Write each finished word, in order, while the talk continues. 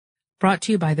Brought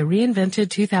to you by the reinvented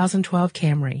 2012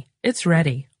 Camry. It's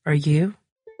ready. Are you?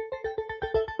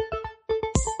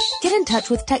 Get in touch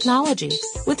with technology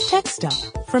with Tech Stuff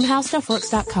from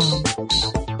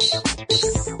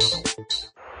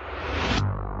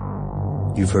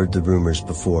HowStuffWorks.com. You've heard the rumors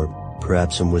before,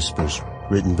 perhaps some whispers,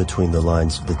 written between the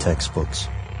lines of the textbooks.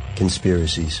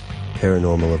 Conspiracies,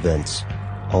 paranormal events,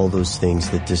 all those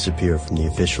things that disappear from the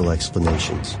official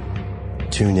explanations.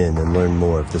 Tune in and learn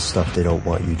more of the stuff they don't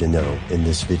want you to know in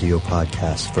this video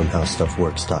podcast from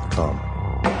HowStuffWorks.com.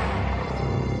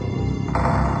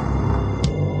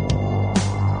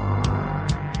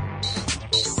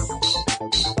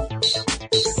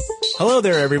 Hello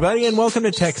there, everybody, and welcome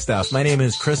to Tech Stuff. My name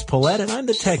is Chris Pollette, and I'm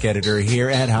the tech editor here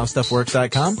at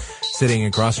HowStuffWorks.com. Sitting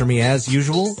across from me, as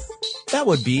usual, that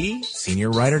would be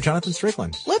senior writer Jonathan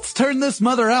Strickland. Let's turn this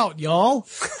mother out, y'all.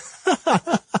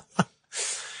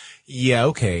 Yeah,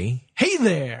 okay. Hey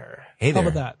there. Hey there. How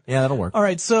about that? Yeah, that'll work. All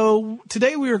right. So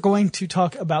today we are going to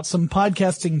talk about some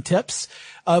podcasting tips.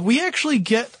 We actually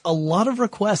get a lot of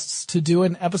requests to do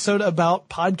an episode about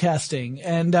podcasting,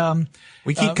 and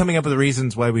we keep coming up with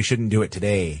reasons why we shouldn't do it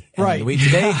today. And right.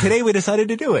 Today we decided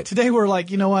to do it. Today we're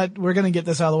like, you know what? We're going to get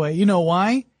this out of the way. You know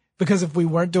why? Because if we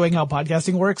weren't doing how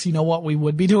podcasting works, you know what we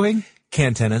would be doing?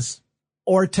 Can tennis.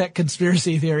 Or tech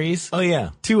conspiracy theories. Oh,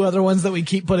 yeah. Two other ones that we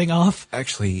keep putting off.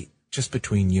 Actually, just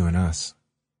between you and us,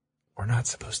 we're not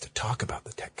supposed to talk about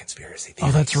the tech conspiracy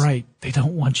theories. Oh, that's right. They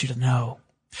don't want you to know.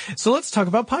 So let's talk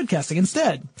about podcasting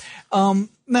instead.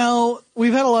 Now,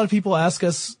 we've had a lot of people ask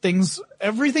us things,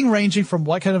 everything ranging from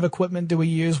what kind of equipment do we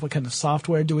use, what kind of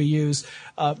software do we use,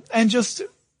 and just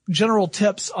general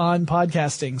tips on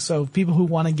podcasting. So people who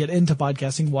want to get into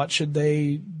podcasting, what should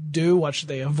they do? What should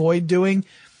they avoid doing?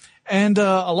 And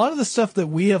a lot of the stuff that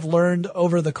we have learned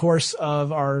over the course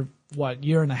of our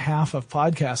year and a half of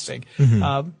podcasting.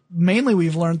 Mainly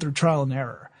we've learned through trial and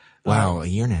error. Wow, a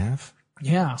year and a half?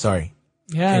 Yeah. Sorry.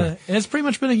 Yeah, anyway. It's pretty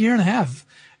much been a year and a half.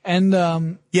 And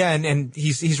yeah, and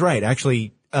he's right.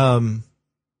 Actually,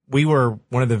 we were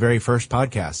one of the very first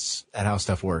podcasts at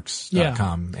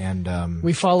HowStuffWorks.com, and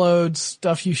we followed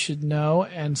Stuff You Should Know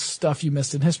and Stuff You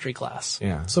Missed in History Class.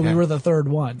 Yeah. So we were the third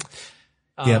one.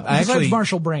 Yeah, besides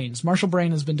Marshall Brains. Marshall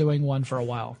Brain has been doing one for a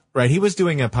while. Right. He was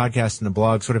doing a podcast and a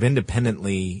blog sort of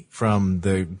independently from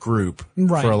the group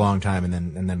for a long time, and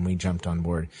then we jumped on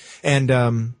board. And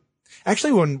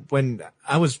actually when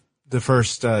I was the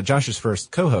first Josh's first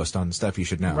co-host on Stuff You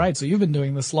Should Know. Right, so you've been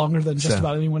doing this longer than just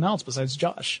about anyone else besides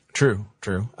Josh. True.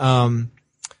 But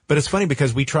it's funny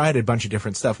because we tried a bunch of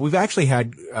different stuff. We've actually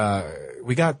had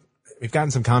we've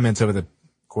gotten some comments over the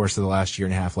course of the last year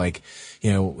and a half, like, you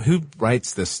know, who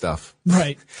writes this stuff?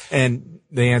 Right. And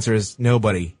the answer is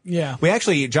nobody. Yeah. We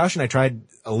actually, Josh and I tried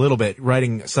a little bit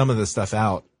writing some of the stuff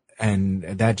out, and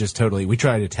that just totally, we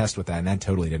tried to test with that, and that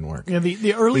totally didn't work. Yeah,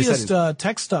 the earliest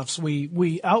tech stuffs,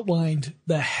 we outlined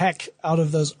the heck out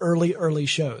of those early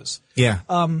shows. Yeah.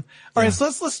 All right, so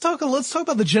let's talk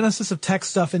about the genesis of tech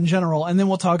stuff in general, and then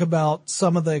we'll talk about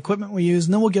some of the equipment we use,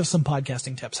 and then we'll give some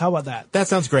podcasting tips. How about that? That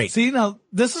sounds great. See, now,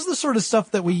 this is the sort of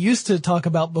stuff that we used to talk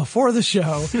about before the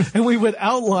show, and we would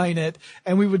outline it,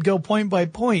 and we would go point by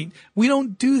point. We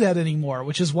don't do that anymore,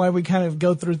 which is why we kind of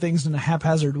go through things in a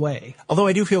haphazard way. Although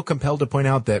I do feel compelled to point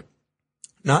out that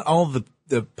not all of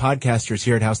the podcasters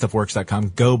here at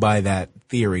HowStuffWorks.com go by that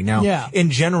theory. Now,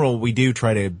 in general, we do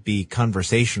try to be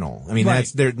conversational. I mean,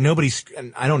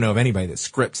 I don't know of anybody that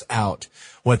scripts out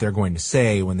what they're going to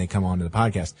say when they come onto the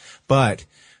podcast. But,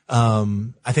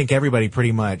 I think everybody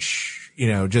pretty much, you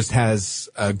know, just has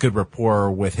a good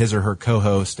rapport with his or her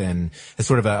co-host, and it's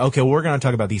sort of okay, well, we're going to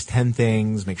talk about these 10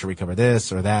 things, make sure we cover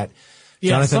this or that.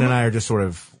 Yeah, Jonathan and I are just sort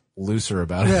of looser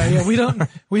about it. Yeah,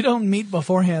 we don't meet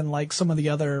beforehand like some of the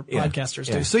other podcasters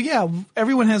do. So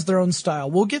everyone has their own style.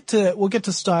 We'll get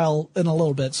to style in a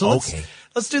little bit. So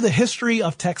let's do the history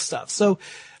of tech stuff. So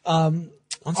once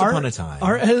upon a time,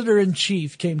 our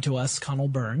editor-in-chief came to us, Connell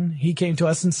Byrne. He came to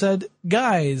us and said,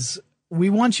 "Guys, we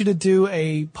want you to do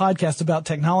a podcast about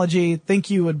technology. Think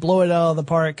you would blow it out of the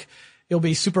park. You'll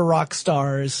be super rock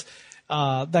stars,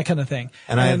 that kind of thing."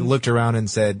 And I looked around and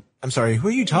said, I'm sorry, who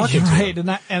are you talking to? Right,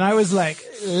 and I was like,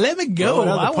 let me go.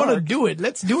 I want to do it.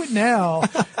 Let's do it now.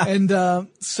 And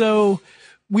so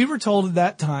we were told at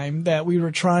that time that we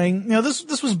were trying, you know,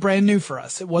 this was brand new for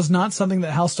us. It was not something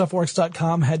that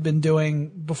HowStuffWorks.com had been doing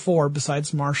before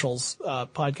besides Marshall's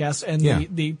podcast. And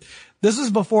this is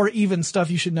before even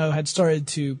Stuff You Should Know had started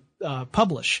to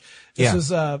publish. This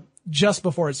was just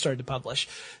before it started to publish.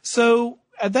 So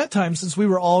at that time, since we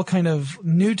were all kind of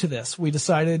new to this, we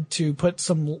decided to put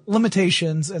some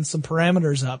limitations and some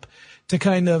parameters up to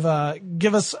kind of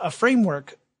give us a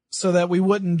framework so that we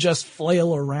wouldn't just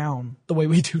flail around the way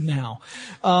we do now.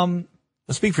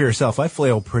 Speak for yourself. I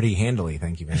flail pretty handily.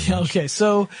 Thank you very much. Okay.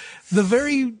 So the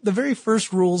very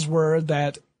first rules were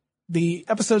that the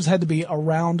episodes had to be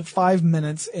around 5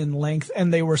 minutes in length,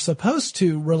 and they were supposed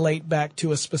to relate back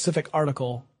to a specific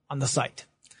article on the site.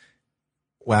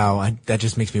 Wow. That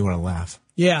just makes me want to laugh.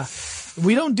 Yeah.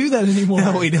 We don't do that anymore.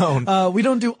 No, we don't. We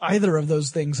don't do either of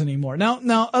those things anymore.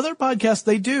 Now other podcasts,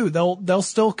 they do. They'll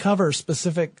still cover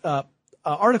specific,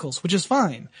 articles, which is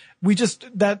fine. We just,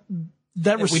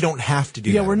 we don't have to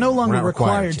do that. Yeah, we're no longer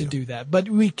required to do that, but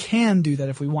we can do that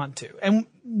if we want to. And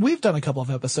we've done a couple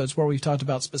of episodes where we've talked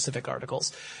about specific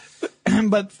articles,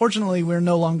 but fortunately we're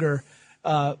no longer,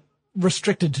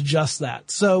 restricted to just that.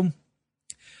 So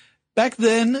back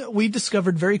then we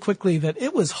discovered very quickly that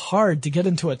it was hard to get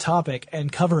into a topic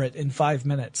and cover it in 5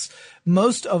 minutes.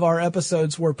 Most of our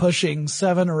episodes were pushing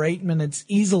 7 or 8 minutes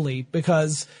easily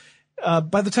because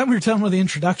by the time we were done with the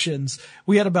introductions,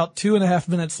 we had about 2.5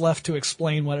 minutes left to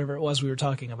explain whatever it was we were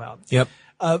talking about. Yep.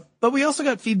 But we also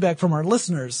got feedback from our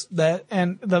listeners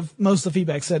most of the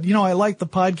feedback said, I like the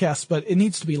podcast, but it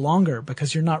needs to be longer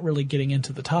because you're not really getting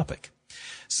into the topic.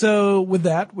 So with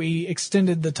that, we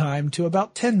extended the time to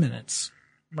about 10 minutes,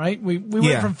 right? We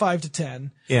went from 5 to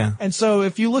 10. Yeah. And so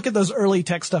if you look at those early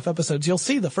Tech Stuff episodes, you'll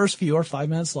see the first few are 5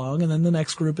 minutes long, and then the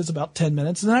next group is about 10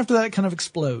 minutes. And then after that, it kind of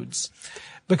explodes.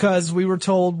 Because we were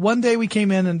told one day we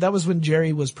came in, and that was when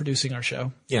Jerry was producing our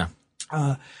show. Yeah.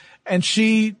 And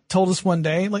she told us one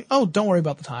day, like, oh, don't worry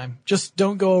about the time. Just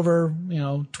don't go over,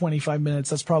 25 minutes.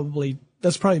 That's probably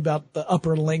about the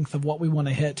upper length of what we want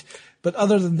to hit. But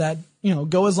other than that,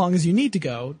 go as long as you need to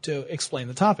go to explain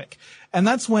the topic. And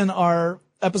that's when our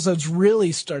episodes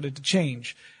really started to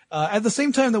change. At the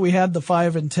same time that we had the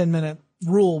 5 and 10 minute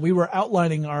rule, we were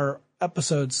outlining our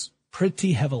episodes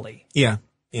pretty heavily. Yeah.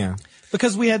 Yeah.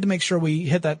 Because we had to make sure we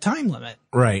hit that time limit.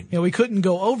 Right. We couldn't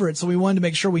go over it, so we wanted to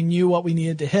make sure we knew what we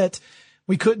needed to hit.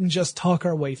 We couldn't just talk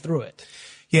our way through it.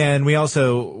 Yeah, and we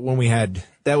also,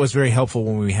 that was very helpful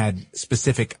when we had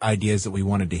specific ideas that we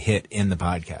wanted to hit in the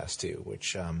podcast too,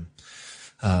 which,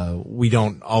 we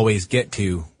don't always get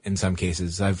to in some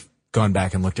cases. I've gone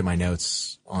back and looked at my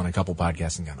notes on a couple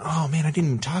podcasts and gone, oh man, I didn't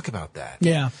even talk about that.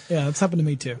 Yeah, it's happened to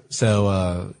me too.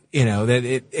 So,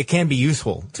 that it can be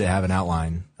useful to have an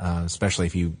outline, especially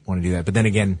if you want to do that. But then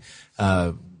again,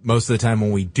 most of the time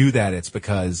when we do that, it's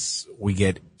because we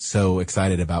get so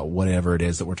excited about whatever it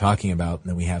is that we're talking about, and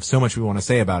then we have so much we want to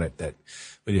say about it that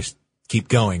we just keep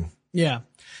going. Yeah.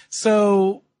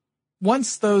 So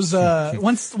once those,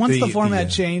 once the format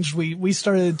changed, we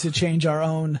started to change our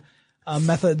own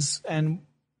methods, and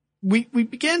we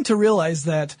began to realize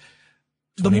that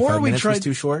the more we tried, was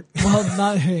too short.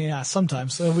 Well,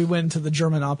 sometimes. So we went to the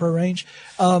German opera range.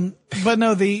 But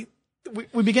no, we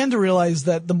began to realize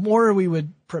that the more we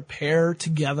would prepare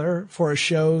together for a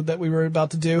show that we were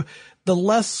about to do, the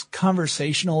less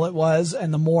conversational it was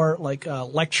and the more like,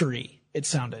 lecture-y it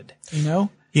sounded,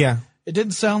 Yeah. It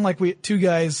didn't sound like two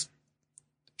guys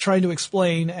trying to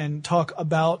explain and talk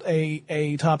about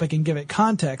a topic and give it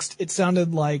context. It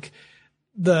sounded like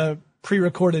the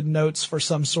pre-recorded notes for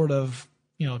some sort of,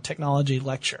 technology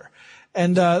lecture.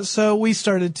 And, so we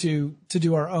started to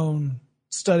do our own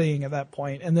studying at that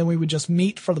point. And then we would just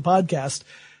meet for the podcast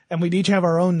and we'd each have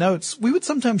our own notes. We would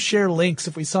sometimes share links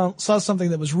if we saw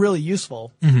something that was really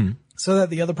useful, so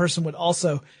that the other person would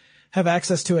also have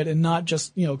access to it and not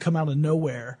just, come out of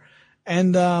nowhere.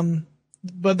 And,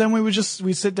 but then we'd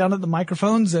sit down at the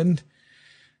microphones and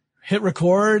hit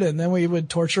record, and then we would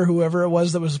torture whoever it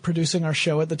was that was producing our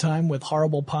show at the time with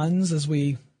horrible puns as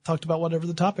we talked about whatever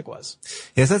the topic was.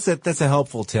 Yes, that's a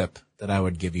helpful tip that I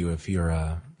would give you if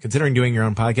you're considering doing your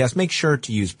own podcast. Make sure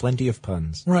to use plenty of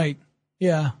puns. Right.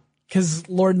 Yeah. Because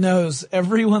Lord knows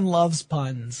everyone loves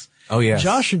puns. Oh, yes.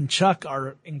 Josh and Chuck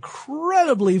are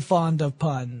incredibly fond of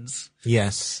puns.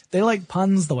 Yes. They like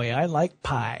puns the way I like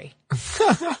pie.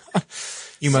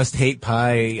 You must hate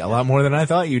pie a lot more than I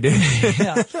thought you did.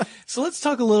 Yeah. So let's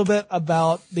talk a little bit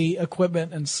about the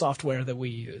equipment and software that we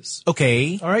use.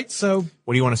 Okay. All right. So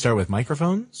what do you want to start with?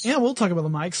 Microphones? Yeah, we'll talk about the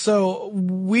mics. So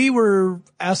we were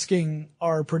asking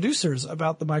our producers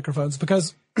about the microphones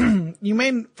because you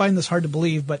may find this hard to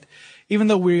believe, but even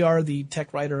though we are the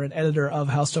tech writer and editor of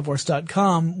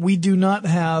HowStuffWorks.com, we do not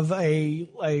have a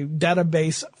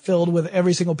database filled with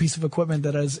every single piece of equipment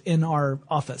that is in our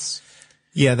office.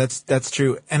 Yeah, that's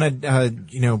true. And,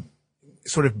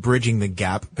 sort of bridging the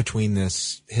gap between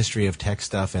this history of tech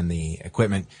stuff and the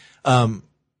equipment.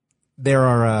 there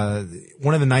are,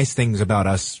 one of the nice things about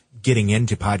us getting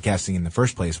into podcasting in the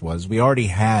first place was we already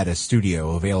had a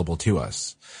studio available to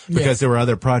us because there were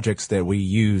other projects that we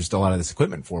used a lot of this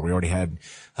equipment for. We already had,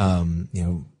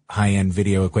 high-end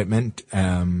video equipment,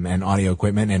 and audio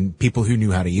equipment and people who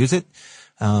knew how to use it.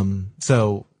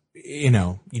 So,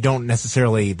 you don't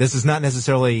necessarily, this is not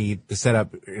necessarily the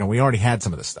setup, we already had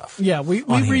some of this stuff. Yeah, we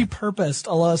repurposed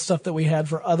a lot of stuff that we had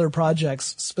for other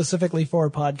projects specifically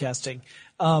for podcasting.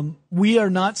 We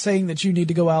are not saying that you need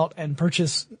to go out and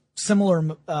purchase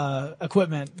similar,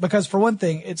 equipment because for one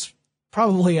thing, it's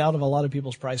probably out of a lot of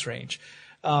people's price range.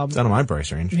 It's out of my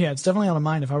price range. Yeah, it's definitely out of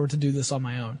mine if I were to do this on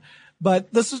my own. But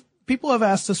people have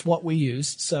asked us what we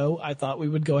used, so I thought we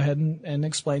would go ahead and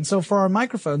explain. So for our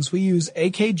microphones, we use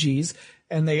AKGs,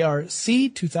 and they are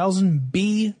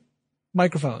C2000B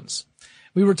microphones.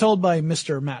 We were told by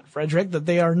Mr. Matt Frederick that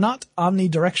they are not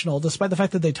omnidirectional, despite the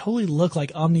fact that they totally look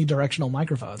like omnidirectional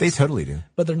microphones. They totally do.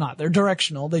 But they're not. They're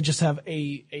directional. They just have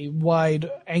a wide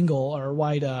angle or a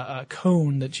wide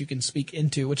cone that you can speak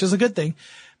into, which is a good thing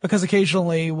because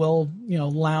occasionally we'll,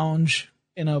 lounge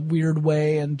in a weird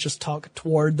way and just talk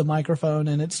toward the microphone,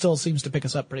 and it still seems to pick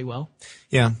us up pretty well.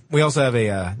 Yeah. We also have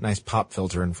a nice pop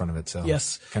filter in front of it. So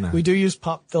yes, we do use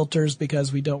pop filters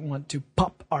because we don't want to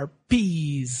pop our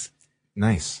peas.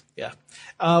 Nice. Yeah.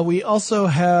 We also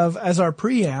have as our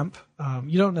preamp,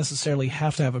 you don't necessarily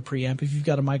have to have a preamp if you've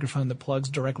got a microphone that plugs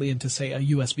directly into, say, a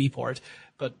USB port,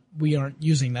 but we aren't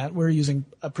using that. We're using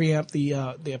a preamp,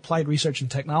 the Applied Research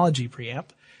and Technology preamp.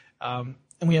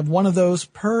 And we have one of those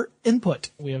per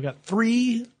input. We have got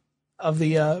 3 of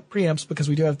the preamps because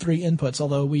we do have 3 inputs,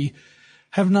 although we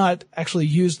have not actually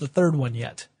used the third one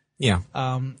yet. Yeah.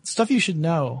 Stuff You Should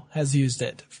Know has used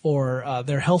it for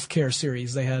their healthcare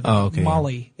series. They had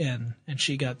Molly in, and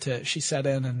she sat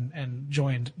in and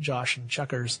joined Josh and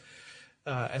Chuckers,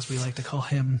 as we like to call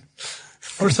him.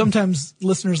 Or sometimes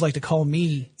listeners like to call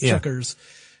me Chuckers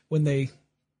when they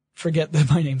forget that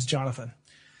my name's Jonathan.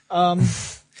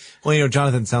 Well,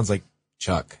 Jonathan sounds like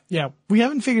Chuck. Yeah. We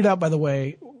haven't figured out, by the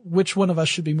way, which one of us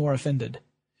should be more offended.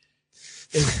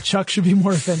 If Chuck should be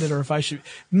more offended or if I should.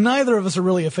 Neither of us are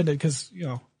really offended because,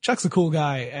 Chuck's a cool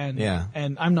guy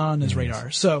and I'm not on his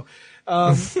radar. So,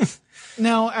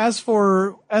 now as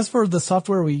for the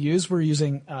software we use, we're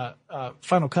using,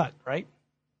 Final Cut, right?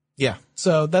 Yeah.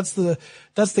 So that's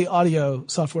the audio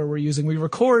software we're using. We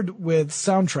record with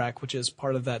Soundtrack, which is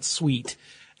part of that suite.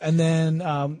 And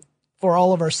then, for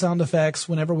all of our sound effects,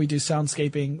 whenever we do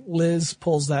soundscaping, Liz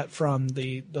pulls that from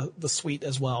the suite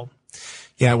as well.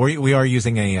 Yeah, we are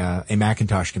using a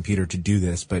Macintosh computer to do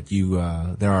this, but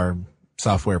there are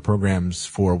software programs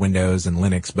for Windows and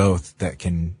Linux both that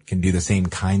can do the same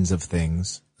kinds of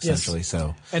things essentially. Yes.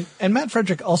 So and Matt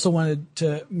Frederick also wanted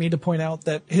me to point out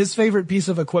that his favorite piece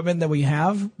of equipment that we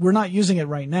have, we're not using it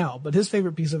right now, but his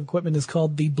favorite piece of equipment is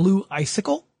called the Blue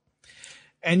Icicle.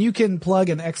 And you can plug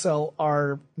an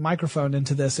XLR microphone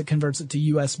into this. It converts it to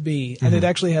USB, and it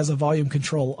actually has a volume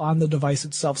control on the device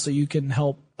itself, so you can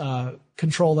help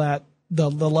control the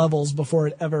levels before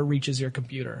it ever reaches your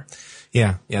computer.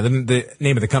 Yeah. The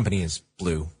name of the company is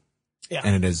Blue. Yeah.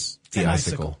 And it is the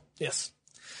Icicle. Yes.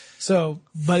 So,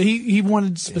 but he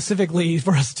wanted specifically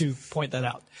for us to point that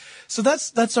out. So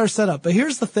that's our setup. But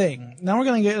here's the thing. Now we're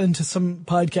going to get into some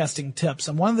podcasting tips.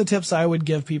 And one of the tips I would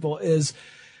give people is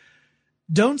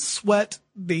don't sweat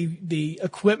the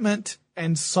equipment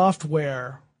and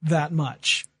software that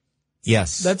much.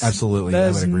 Yes, absolutely.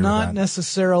 That is not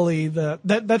necessarily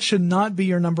that should not be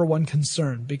your number one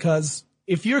concern, because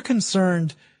if you're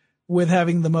concerned with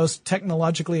having the most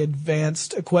technologically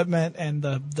advanced equipment and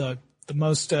the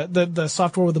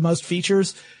software with the most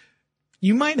features,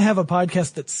 you might have a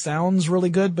podcast that sounds really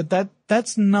good, but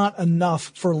that's not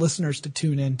enough for listeners to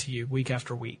tune in to you week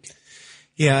after week.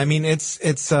 Yeah, I mean, it's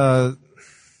as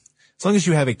long as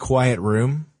you have a quiet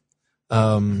room,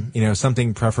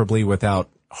 something preferably without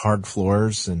hard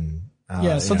floors and,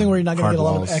 something where you're not going to get a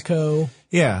lot of echo.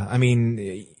 Yeah. I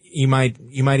mean, you might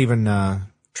even,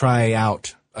 try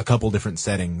out a couple different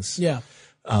settings. Yeah.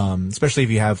 Especially if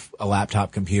you have a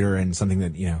laptop computer and something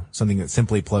that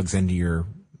simply plugs into your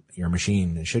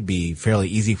machine. It should be fairly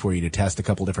easy for you to test a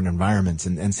couple different environments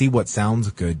and see what sounds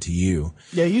good to you.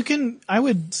 Yeah, I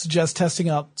would suggest testing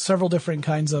out several different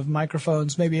kinds of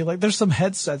microphones. Maybe there's some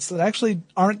headsets that actually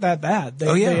aren't that bad.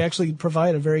 They actually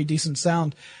provide a very decent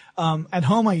sound. At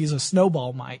home I use a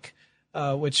Snowball mic,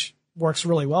 which works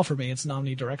really well for me. It's an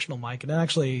omnidirectional mic, and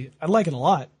I like it a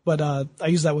lot, but I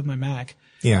use that with my Mac.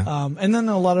 Yeah. And then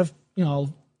a lot of,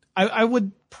 I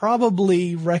would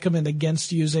probably recommend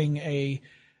against using a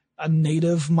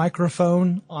native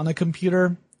microphone on a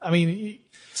computer. I mean,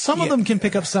 some of them can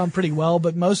pick up sound pretty well,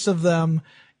 but most of them,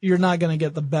 you're not going to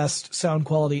get the best sound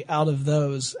quality out of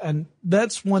those. And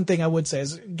that's one thing I would say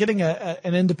is getting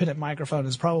an independent microphone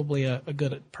is probably a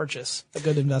good purchase, a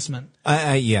good investment.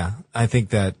 Yeah, I think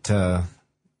that,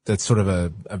 that's sort of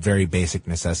a very basic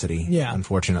necessity. Yeah.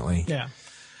 Unfortunately. Yeah.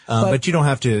 But you don't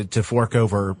have to fork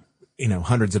over,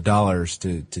 hundreds of dollars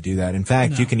to do that. In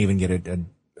fact, you can even get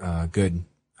a good,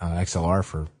 XLR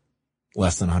for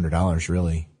less than $100,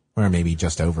 really, or maybe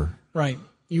just over. Right.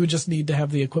 You would just need to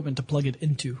have the equipment to plug it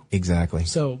into. Exactly.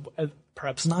 So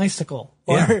perhaps an icicle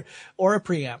or a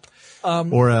preamp.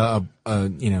 Or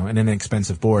an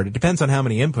inexpensive board. It depends on how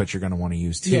many inputs you're going to want to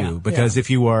use too. Because if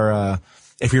you are,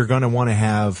 if you're going to want to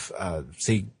have,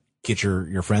 say, get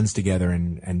your friends together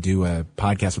and do a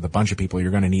podcast with a bunch of people,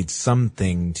 you're going to need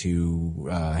something to,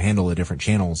 handle the different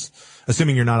channels.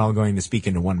 Assuming you're not all going to speak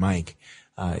into one mic.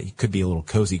 It could be a little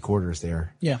cozy quarters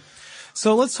there. Yeah.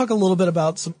 So let's talk a little bit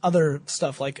about some other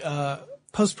stuff like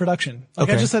post-production. Like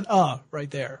I just said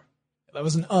right there. That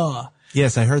was an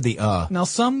Yes, I heard the Now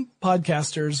some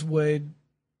podcasters would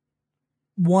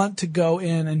want to go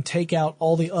in and take out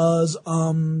all the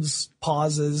ums,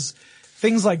 pauses,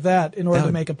 things like that in order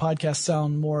to make a podcast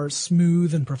sound more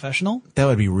smooth and professional. That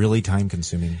would be really time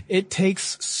consuming. It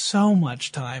takes so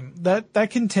much time. That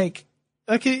can take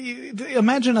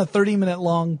imagine a 30-minute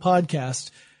long podcast.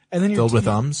 And then you're filled with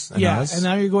ums and ahs. And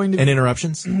now you're going to and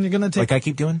interruptions. You're going to take like I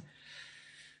keep doing.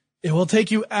 It will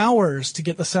take you hours to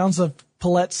get the sounds of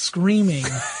Paulette screaming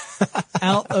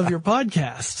out of your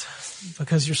podcast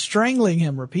because you're strangling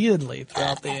him repeatedly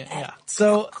throughout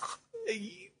So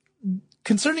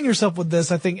concerning yourself with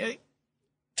this, I think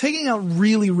taking out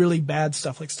really, really bad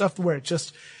stuff, like stuff where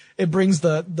it brings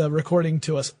the recording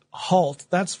to a halt,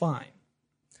 that's fine.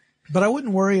 But I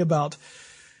wouldn't worry about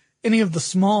any of the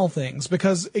small things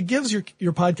because it gives your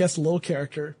podcast a little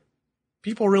character.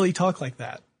 People really talk like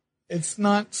that. It's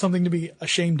not something to be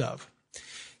ashamed of.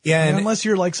 Yeah. And unless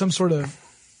you're like some sort of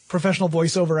professional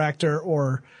voiceover actor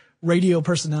or radio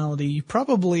personality, you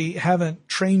probably haven't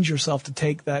trained yourself to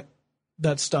take that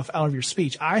stuff out of your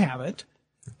speech. I haven't.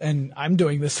 And I'm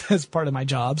doing this as part of my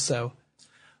job. So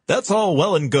that's all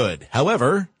well and good.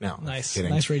 However, no, nice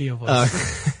radio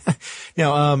voice.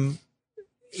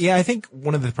 Yeah, I think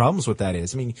one of the problems with that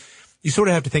is, I mean, you sort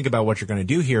of have to think about what you're going to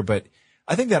do here, but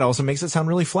I think that also makes it sound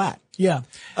really flat. Yeah.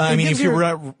 I mean, if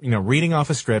you're, reading off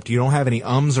a script, you don't have any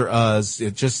ums or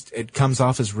uhs. It comes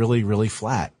off as really, really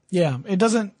flat. Yeah.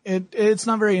 It's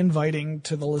not very inviting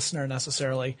to the listener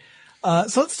necessarily.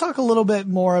 So let's talk a little bit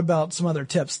more about some other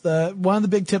tips. One of the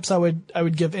big tips I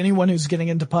would give anyone who's getting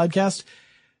into podcast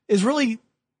is really,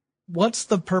 what's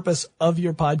the purpose of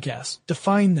your podcast?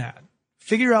 Define that.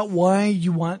 Figure out why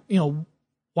you want,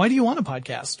 why do you want a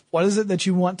podcast? What is it that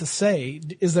you want to say?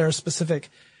 Is there a specific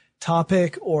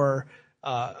topic or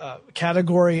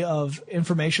category of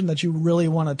information that you really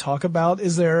want to talk about?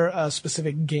 Is there a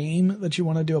specific game that you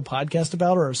want to do a podcast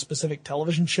about or a specific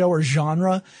television show or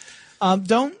genre?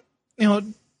 Doing a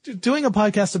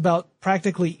podcast about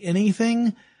practically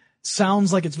anything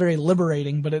sounds like it's very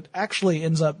liberating, but it actually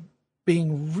ends up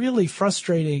being really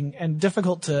frustrating and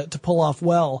difficult to pull off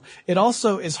well. It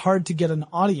also is hard to get an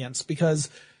audience because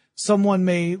someone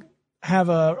may have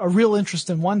a real interest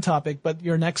in one topic, but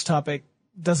your next topic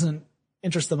doesn't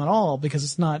interest them at all because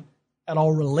it's not at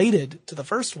all related to the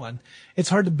first one. It's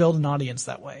hard to build an audience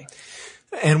that way.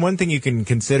 And one thing you can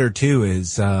consider too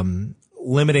is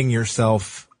limiting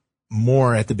yourself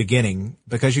more at the beginning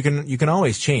because you can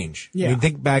always change. Yeah. I mean,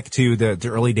 think back to the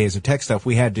early days of tech stuff.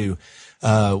 We had to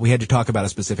talk about a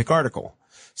specific article.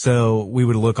 So we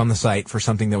would look on the site for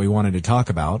something that we wanted to talk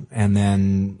about. And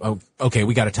then,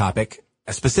 we got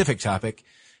a specific topic,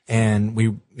 and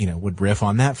we, would riff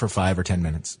on that for 5 or 10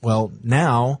 minutes. Well,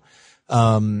 now,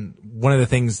 one of the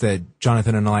things that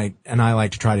Jonathan and I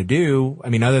like to try to do, I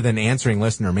mean, other than answering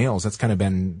listener mails, that's kind of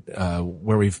been,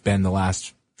 where we've been the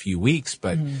last few weeks.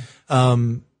 But,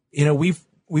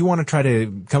 we want to try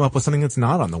to come up with something that's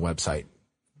not on the website,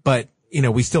 but,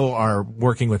 we still are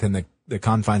working within the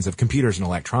confines of computers and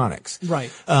electronics. Right.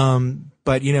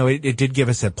 But it did give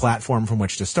us a platform from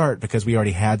which to start because we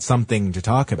already had something to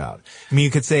talk about. I mean,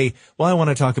 you could say, well, I want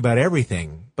to talk about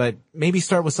everything, but maybe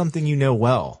start with something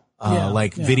well,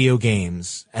 video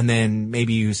games. And then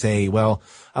maybe you say, well,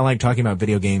 I like talking about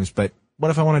video games, but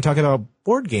what if I want to talk about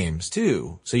board games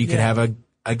too? So you could have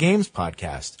a games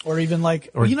podcast. Or even games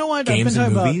I've been talking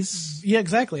and movies. Yeah,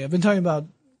 exactly. I've been talking about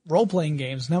role-playing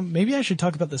games. Now, maybe I should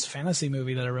talk about this fantasy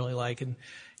movie that I really like. And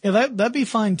that'd be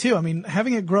fine too. I mean,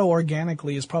 having it grow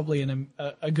organically is probably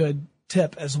a good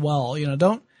tip as well. You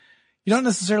don't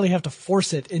necessarily have to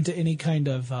force it into any kind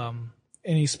of,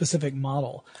 any specific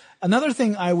model. Another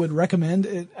thing I would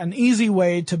recommend, an easy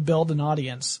way to build an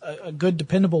audience, a good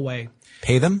dependable way.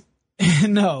 Pay them?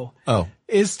 No. Oh.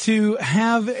 Is to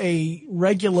have a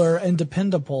regular and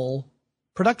dependable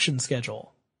production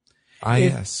schedule.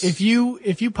 Yes. If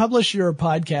you publish your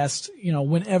podcast,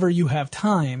 whenever you have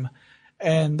time,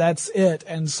 and that's it.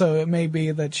 And so it may be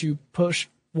that you push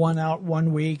one out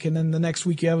 1 week, and then the next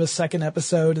week you have a second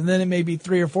episode, and then it may be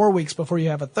 3 or 4 weeks before you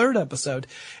have a third episode.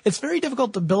 It's very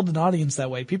difficult to build an audience that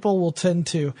way. People will tend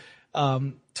to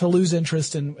lose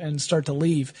interest and start to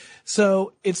leave.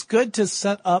 So it's good to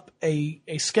set up a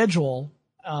schedule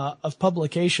of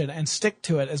publication and stick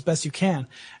to it as best you can.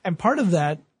 And part of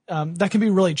that, that can be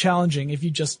really challenging if you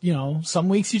just, some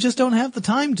weeks you just don't have the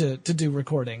time to do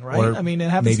recording, right? Or I mean, it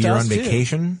happens maybe to you're us on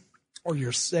vacation. too. Or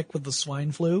you're sick with the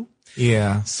swine flu.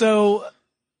 Yeah. So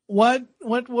what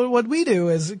we do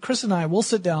is Chris and I will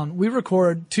sit down, we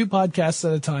record 2 podcasts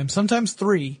at a time, sometimes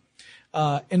 3,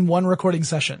 in one recording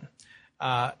session.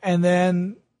 And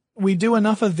then we do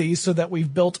enough of these so that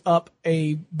we've built up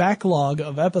a backlog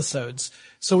of episodes.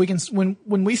 So we can,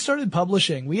 when we started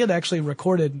publishing, we had actually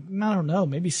recorded, I don't know,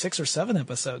 maybe 6 or 7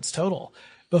 episodes total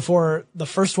before the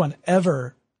first one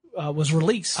ever was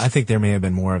released. I think there may have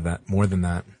been more than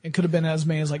that. It could have been as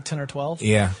many as like 10 or 12.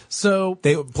 Yeah. So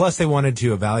they wanted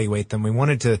to evaluate them. We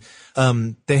wanted to,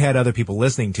 they had other people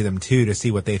listening to them too to see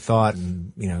what they thought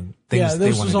and, things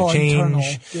they wanted to change. Internal.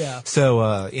 Yeah.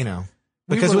 So,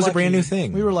 because it was a brand new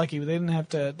thing. We were lucky. They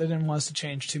didn't want us to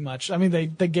change too much. I mean,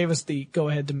 they gave us the go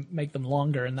ahead to make them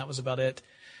longer, and that was about it.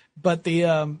 But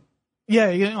if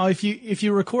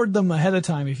you record them ahead of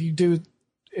time, if you do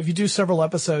several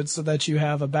episodes so that you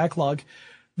have a backlog,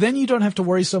 then you don't have to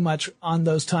worry so much on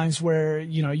those times where,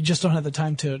 you just don't have the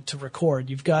time to record.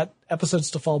 You've got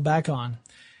episodes to fall back on,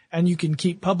 and you can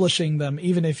keep publishing them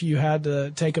even if you had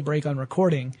to take a break on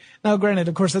recording. Now, granted,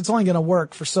 of course, that's only going to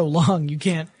work for so long. You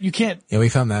can't. Yeah, we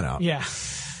found that out. Yeah.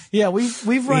 Yeah,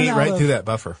 we've run out right through that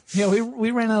buffer. Yeah,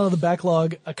 we ran out of the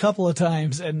backlog a couple of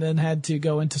times and then had to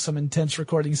go into some intense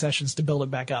recording sessions to build it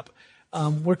back up.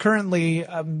 We're currently,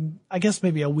 I guess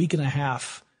maybe a week and a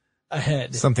half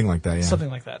ahead. Something like that, yeah. Something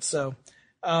like that. So,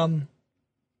 at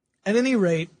any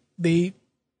rate, the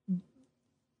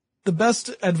best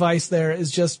advice there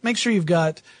is just make sure you've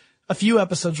got a few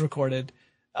episodes recorded,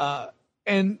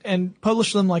 and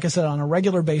publish them, like I said, on a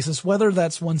regular basis, whether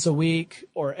that's once a week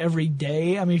or every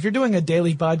day. I mean, if you're doing a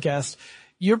daily podcast,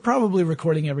 you're probably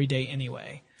recording every day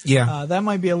anyway. Yeah. That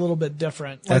might be a little bit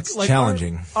different. That's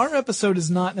challenging. Our episode is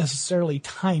not necessarily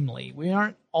timely. We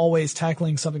aren't always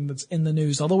tackling something that's in the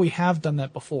news, although we have done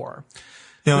that before.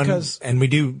 No, and we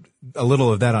do a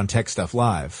little of that on Tech Stuff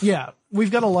Live. Yeah.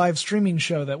 We've got a live streaming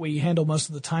show that we handle most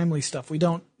of the timely stuff. We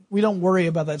don't worry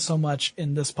about that so much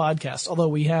in this podcast, although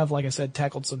we have, like I said,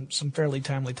 tackled some fairly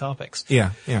timely topics.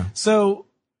 Yeah, yeah. So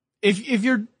if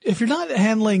you're not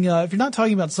handling, if you're not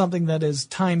talking about something that is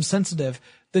time sensitive,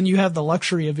 then you have the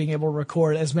luxury of being able to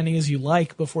record as many as you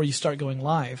like before you start going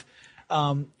live.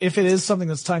 If it is something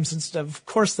that's time sensitive, of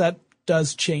course that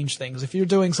does change things. If you're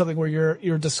doing something where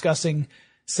you're discussing,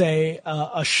 say,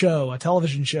 a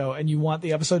television show, and you want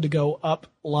the episode to go up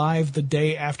live the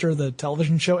day after the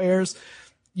television show airs,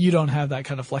 you don't have that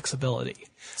kind of flexibility.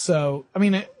 So, I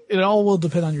mean, it all will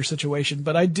depend on your situation,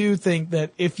 but I do think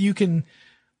that if you can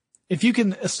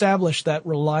establish that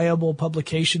reliable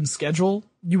publication schedule,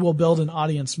 you will build an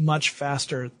audience much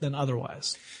faster than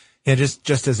otherwise. Yeah,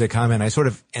 just as a comment, I sort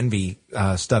of envy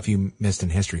stuff you missed in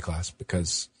history class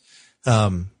because,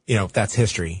 that's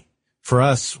history. For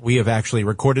us, we have actually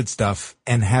recorded stuff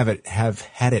and have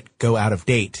had it go out of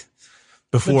date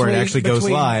before it actually goes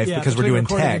live because we're doing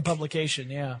tech and publication.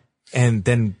 Yeah, and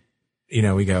then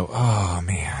we go, oh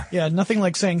man. Yeah, nothing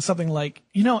like saying something like,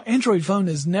 Android phone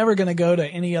is never going to go to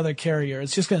any other carrier.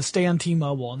 It's just going to stay on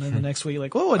T-Mobile. And then the next week,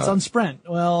 like, it's on Sprint.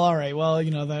 Well, all right. Well,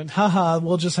 then,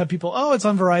 we'll just have people, it's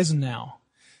on Verizon now.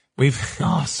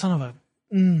 Son of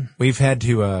a. We've had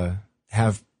to,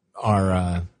 have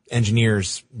our,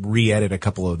 engineers re-edit a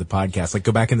couple of the podcasts, like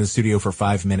go back in the studio for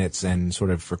 5 minutes and sort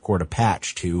of record a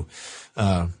patch to,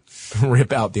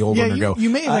 rip out the old one and go, you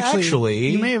may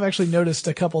have actually noticed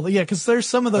a couple. Because there's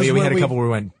some of those. We had a couple where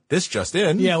we went, this just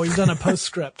in. Yeah, we've done a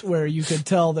postscript where you could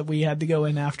tell that we had to go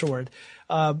in afterward.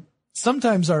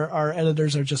 Sometimes our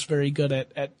editors are just very good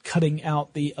at cutting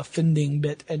out the offending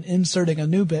bit and inserting a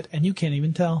new bit, and you can't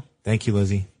even tell. Thank you,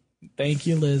 Lizzie. Thank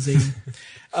you, Lizzie.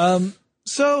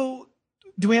 So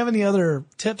do we have any other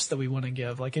tips that we want to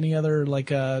give? Like any other,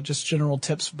 just general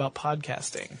tips about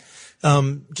podcasting?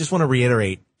 Just want to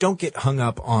reiterate, don't get hung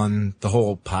up on the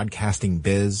whole podcasting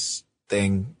biz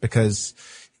thing because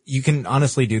you can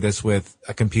honestly do this with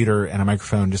a computer and a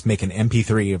microphone. Just make an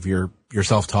MP3 of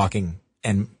yourself talking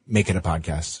and make it a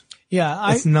podcast.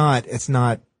 Yeah. It's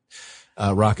not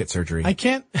rocket surgery. I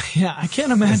can't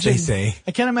imagine. As they say.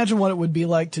 I can't imagine what it would be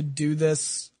like to do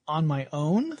this on my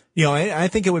own. I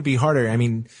think it would be harder. I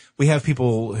mean, we have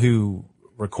people who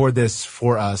record this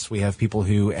for us. We have people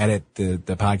who edit the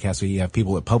podcast. We have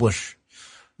people that publish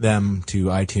them to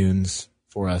iTunes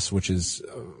for us,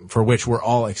 for which we're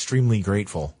all extremely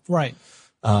grateful. Right.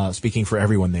 Speaking for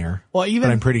everyone there. Well, but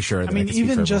I'm pretty sure that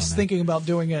even just thinking about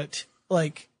doing it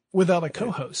like without a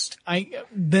co-host,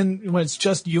 then when it's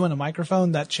just you and a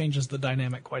microphone, that changes the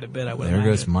dynamic quite a bit. I would imagine.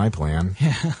 There goes my plan.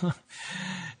 Yeah.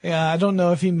 Yeah. I don't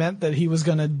know if he meant that he was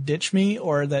going to ditch me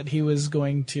or that he was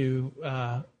going to,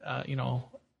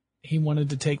 he wanted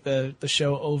to take the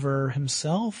show over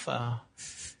himself.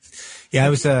 Yeah, I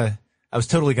was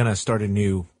totally going to start a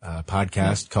new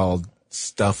podcast called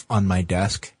Stuff on My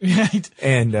Desk. Right.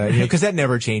 And, cause that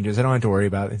never changes. I don't have to worry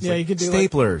about it. It's you could do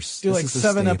staplers. Do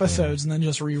 7 episodes and then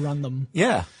just rerun them.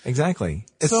 Yeah, exactly.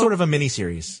 It's sort of a mini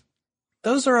series.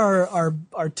 Those are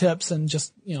our tips and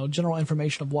just, general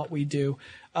information of what we do.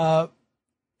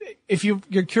 If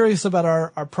you're curious about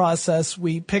our process,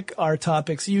 we pick our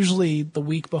topics usually the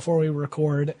week before we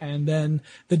record, and then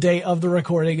the day of the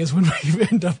recording is when we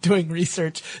end up doing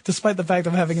research, despite the fact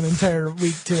of having an entire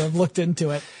week to have looked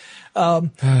into it.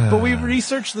 But we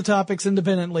research the topics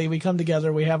independently. We come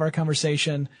together, we have our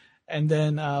conversation, and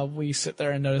then we sit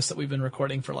there and notice that we've been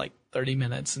recording for like 30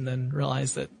 minutes and then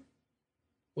realize that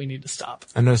we need to stop.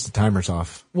 I noticed the timer's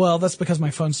off. Well, that's because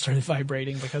my phone started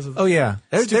vibrating because of Oh yeah.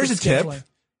 There's a tip. Scheduling.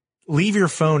 Leave your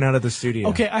phone out of the studio.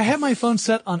 Okay, I have my phone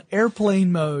set on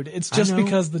airplane mode. It's just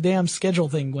because the damn schedule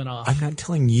thing went off. I'm not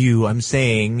telling you. I'm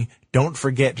saying don't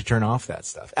forget to turn off that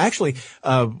stuff. Actually,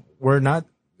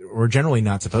 we're generally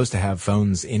not supposed to have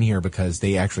phones in here because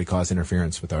they actually cause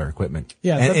interference with our equipment.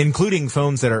 Yeah. Including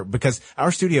phones because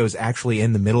our studio is actually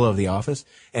in the middle of the office,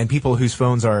 and people whose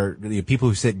phones are the people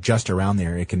who sit just around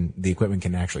there, the equipment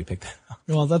can actually pick that up.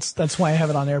 Well, that's why I have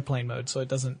it on airplane mode, so it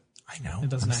doesn't. I know. It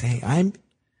doesn't.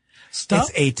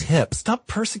 It's a tip. Stop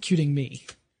persecuting me.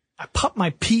 I popped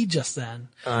my pee just then.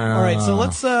 All right, so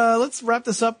let's wrap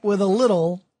this up with a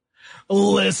little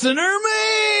listener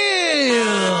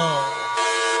mail.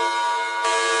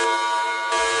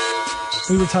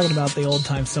 We were talking about the old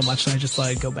times so much, and I just thought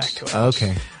I'd go back to it.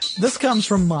 Okay. This comes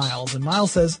from Miles, and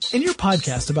Miles says, in your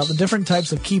podcast about the different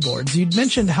types of keyboards, you'd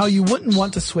mentioned how you wouldn't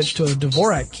want to switch to a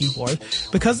Dvorak keyboard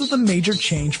because of the major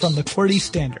change from the QWERTY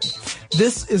standard.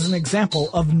 This is an example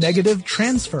of negative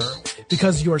transfer.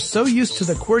 Because you're so used to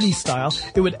the QWERTY style,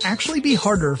 it would actually be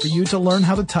harder for you to learn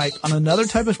how to type on another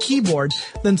type of keyboard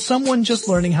than someone just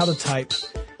learning how to type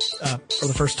for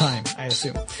the first time, I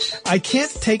assume. I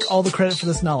can't take all the credit for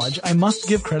this knowledge. I must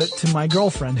give credit to my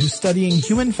girlfriend who's studying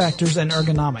human factors and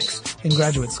ergonomics in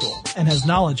graduate school and has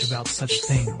knowledge about such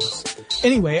things.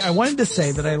 Anyway, I wanted to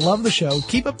say that I love the show.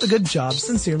 Keep up the good job.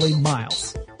 Sincerely,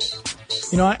 Miles.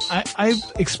 I've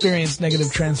experienced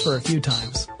negative transfer a few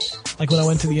times. Like when I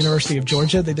went to the University of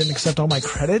Georgia, they didn't accept all my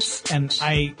credits and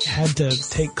I had to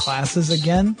take classes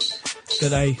again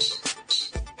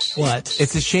What?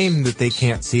 It's a shame that they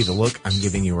can't see the look I'm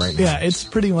giving you right now. Yeah, it's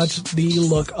pretty much the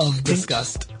look of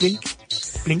disgust. Blink,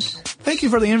 blink. Thank you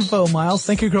for the info, Miles.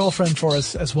 Thank your girlfriend for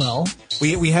us as well.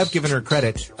 We have given her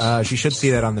credit. She should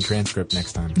see that on the transcript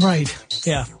next time. Right.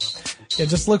 Yeah. Yeah,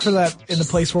 just look for that in the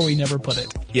place where we never put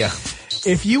it. Yeah.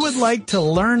 If you would like to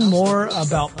learn more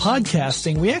about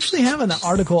podcasting, we actually have an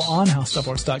article on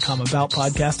HowStuffWorks.com about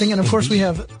podcasting. And of course, we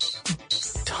have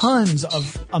tons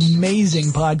of amazing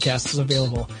podcasts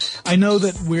available. I know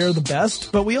that we're the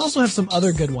best, but we also have some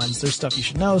other good ones. There's Stuff You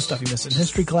Should Know, Stuff You Missed in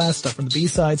History Class, Stuff from the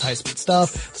B-Sides, High Speed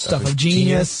Stuff, Stuff of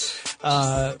Genius.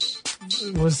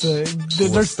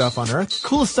 There's Stuff on Earth?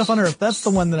 Coolest Stuff on Earth. That's the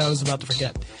one that I was about to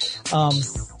forget.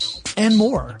 And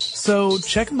more. So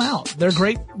check them out. They're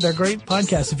great. They're great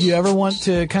podcasts. If you ever want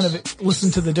to kind of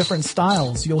listen to the different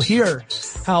styles, you'll hear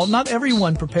how not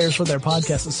everyone prepares for their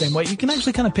podcast the same way. You can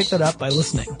actually kind of pick that up by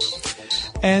listening.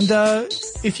 And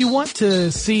if you want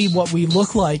to see what we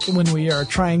look like when we are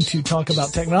trying to talk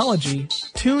about technology,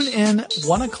 tune in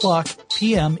 1:00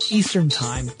 p.m. Eastern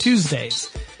Time,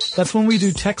 Tuesdays. That's when we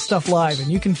do Tech Stuff Live,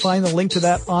 and you can find the link to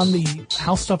that on the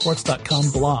HowStuffWorks.com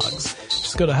blogs.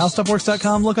 Just go to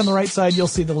HowStuffWorks.com, look on the right side, you'll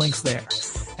see the links there.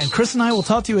 And Chris and I will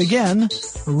talk to you again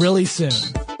really soon.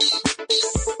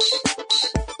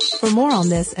 For more on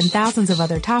this and thousands of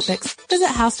other topics, visit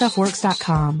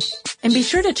HowStuffWorks.com. And be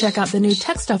sure to check out the new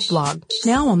Tech Stuff blog,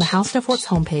 now on the HowStuffWorks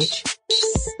homepage.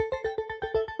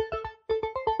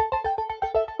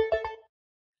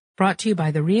 Brought to you by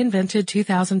the reinvented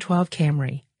 2012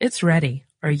 Camry. It's ready.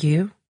 Are you?